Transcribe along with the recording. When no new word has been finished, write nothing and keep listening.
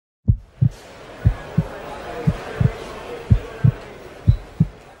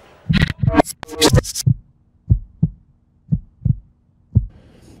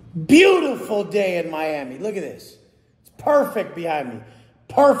beautiful day in Miami. Look at this. It's perfect behind me.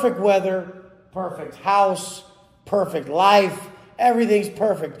 Perfect weather, perfect house, perfect life. Everything's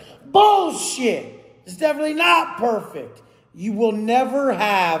perfect. Bullshit. It's definitely not perfect. You will never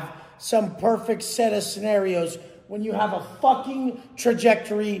have some perfect set of scenarios when you have a fucking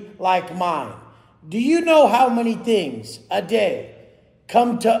trajectory like mine. Do you know how many things a day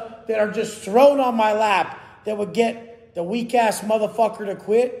that are just thrown on my lap that would get the weak ass motherfucker to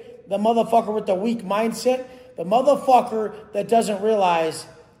quit? The motherfucker with the weak mindset? The motherfucker that doesn't realize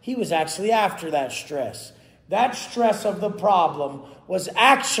he was actually after that stress. That stress of the problem was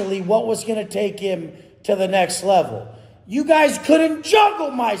actually what was going to take him to the next level. You guys couldn't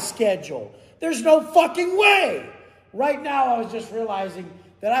juggle my schedule. There's no fucking way. Right now, I was just realizing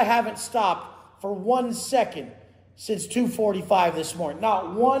that I haven't stopped for 1 second since 2:45 this morning.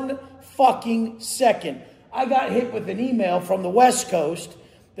 Not 1 fucking second. I got hit with an email from the West Coast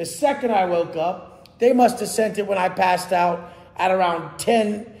the second I woke up. They must have sent it when I passed out at around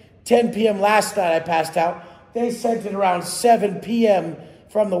 10 p.m. last night I passed out. They sent it around 7 p.m.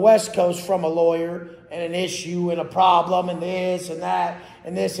 from the West Coast from a lawyer and an issue and a problem and this and that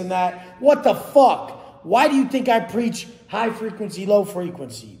and this and that. What the fuck? Why do you think I preach high frequency, low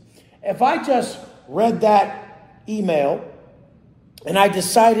frequency? If I just read that email and I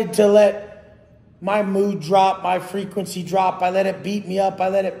decided to let my mood drop, my frequency drop, I let it beat me up, I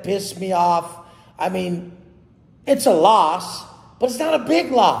let it piss me off, I mean, it's a loss, but it's not a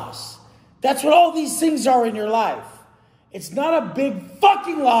big loss. That's what all these things are in your life. It's not a big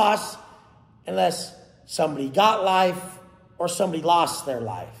fucking loss unless somebody got life or somebody lost their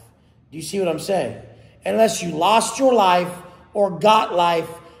life. Do you see what I'm saying? Unless you lost your life or got life,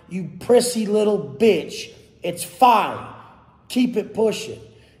 you prissy little bitch, it's fine. Keep it pushing.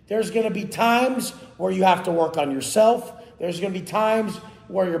 There's going to be times where you have to work on yourself. There's going to be times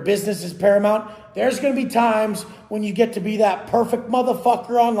where your business is paramount. There's going to be times when you get to be that perfect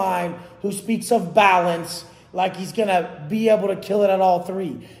motherfucker online who speaks of balance like he's going to be able to kill it at all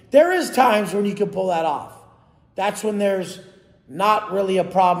three. There is times when you can pull that off. That's when there's not really a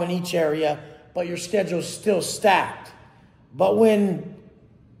problem in each area, but your schedule's still stacked. But when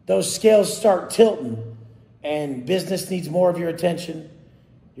those scales start tilting and business needs more of your attention,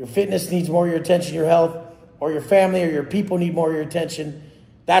 your fitness needs more of your attention, your health, or your family or your people need more of your attention,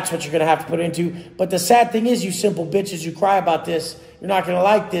 that's what you're going to have to put into. But the sad thing is, you simple bitches who cry about this, you're not going to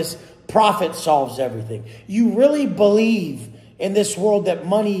like this. Profit solves everything. You really believe in this world that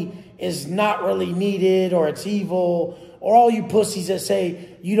money is not really needed or it's evil, or all you pussies that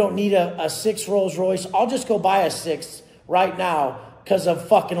say you don't need a 6 Rolls Royce. I'll just go buy a 6 right now because of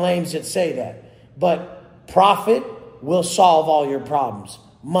fucking lames that say that. But profit will solve all your problems.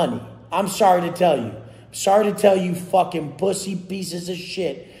 Money. I'm sorry to tell you. Sorry to tell you fucking pussy pieces of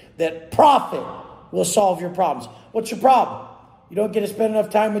shit that profit will solve your problems. What's your problem? You don't get to spend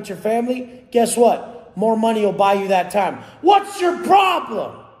enough time with your family? Guess what? More money will buy you that time. What's your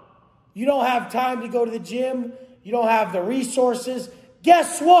problem? You don't have time to go to the gym. You don't have the resources.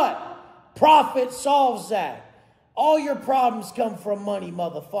 Guess what? Profit solves that. All your problems come from money,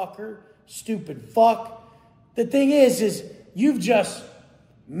 motherfucker. Stupid fuck. The thing is you've just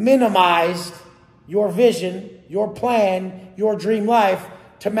minimized your vision, your plan, your dream life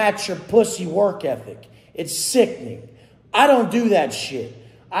to match your pussy work ethic. It's sickening. I don't do that shit.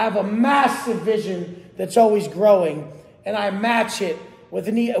 I have a massive vision that's always growing, and I match it with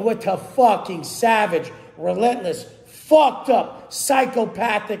a fucking savage, relentless, fucked up,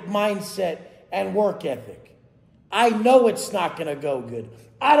 psychopathic mindset and work ethic. I know it's not going to go good.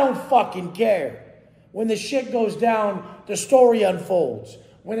 I don't fucking care. When the shit goes down, the story unfolds.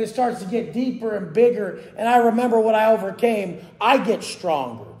 When it starts to get deeper and bigger, and I remember what I overcame, I get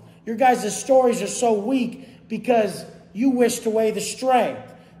stronger. Your guys' stories are so weak because you wished away the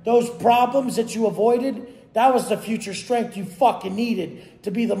strength. Those problems that you avoided, that was the future strength you fucking needed to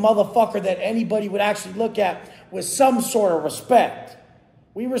be the motherfucker that anybody would actually look at with some sort of respect.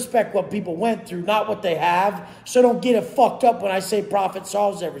 We respect what people went through, not what they have. So don't get it fucked up when I say profit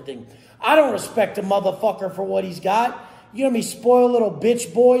solves everything. I don't respect a motherfucker for what he's got. You know how many spoiled little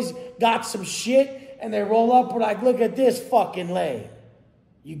bitch boys got some shit and they roll up and like, look at this fucking lame.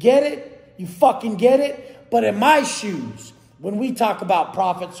 You get it? You fucking get it? But in my shoes, when we talk about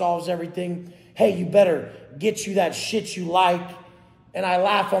profit solves everything, hey, you better get you that shit you like. And I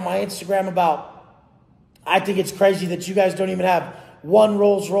laugh on my Instagram about, I think it's crazy that you guys don't even have 1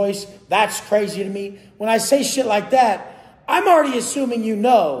 Rolls Royce. That's crazy to me. When I say shit like that, I'm already assuming you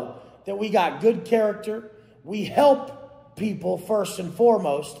know that we got good character. We help people first and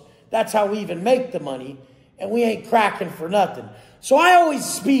foremost. That's how we even make the money. and we ain't cracking for nothing. So I always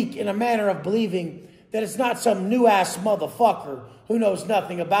speak in a manner of believing that it's not some new-ass motherfucker who knows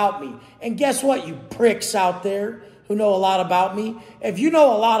nothing about me. And guess what, you pricks out there who know a lot about me? If you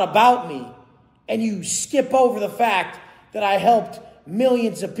know a lot about me and you skip over the fact that I helped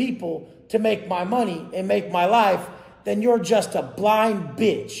millions of people to make my money and make my life, then you're just a blind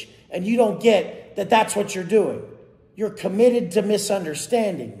bitch. And you don't get that that's what you're doing. You're committed to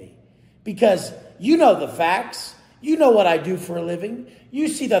misunderstanding me. Because you know the facts. You know what I do for a living. You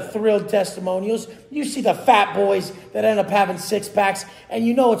see the thrilled testimonials. You see the fat boys that end up having six-packs. And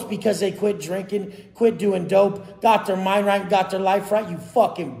you know it's because they quit drinking, quit doing dope, got their mind right, got their life right, you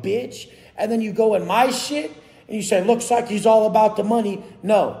fucking bitch. And then you go in my shit and you say, looks like he's all about the money.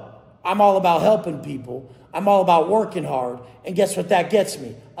 No, I'm all about helping people. I'm all about working hard. And guess what that gets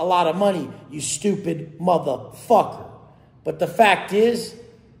me? A lot of money, you stupid motherfucker. But the fact is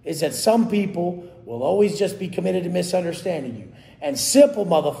that some people will always just be committed to misunderstanding you. And simple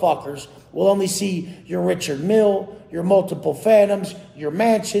motherfuckers will only see your Richard Mille, your multiple phantoms, your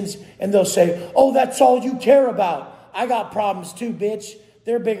mansions, and they'll say, oh, that's all you care about. I got problems too, bitch.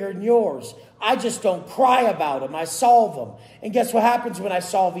 They're bigger than yours. I just don't cry about them. I solve them. And guess what happens when I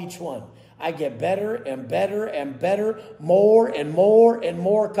solve each one? I get better and better and better, more and more and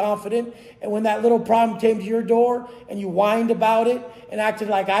more confident. And when that little problem came to your door and you whined about it and acted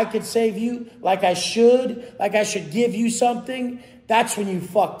like I could save you, like I should give you something, that's when you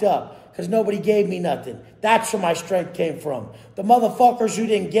fucked up because nobody gave me nothing. That's where my strength came from. The motherfuckers who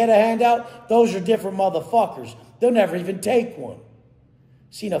didn't get a handout, those are different motherfuckers. They'll never even take one.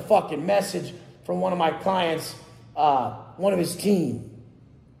 Seen a fucking message from one of my clients, one of his team.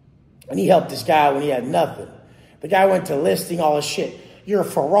 And he helped this guy when he had nothing. The guy went to listing all his shit. You're a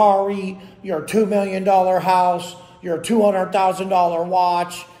Ferrari, you're a $2 million house, you're a $200,000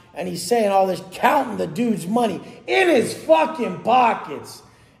 watch. And he's saying all this, counting the dude's money in his fucking pockets.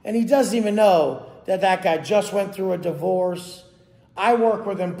 And he doesn't even know that that guy just went through a divorce. I work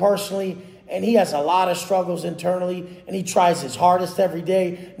with him personally, and he has a lot of struggles internally. And he tries his hardest every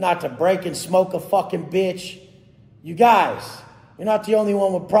day not to break and smoke a fucking bitch. You guys, you're not the only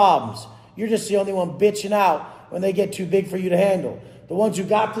one with problems. You're just the only one bitching out when they get too big for you to handle. The ones who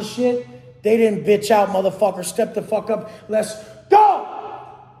got the shit, they didn't bitch out, motherfucker. Step the fuck up. Let's go.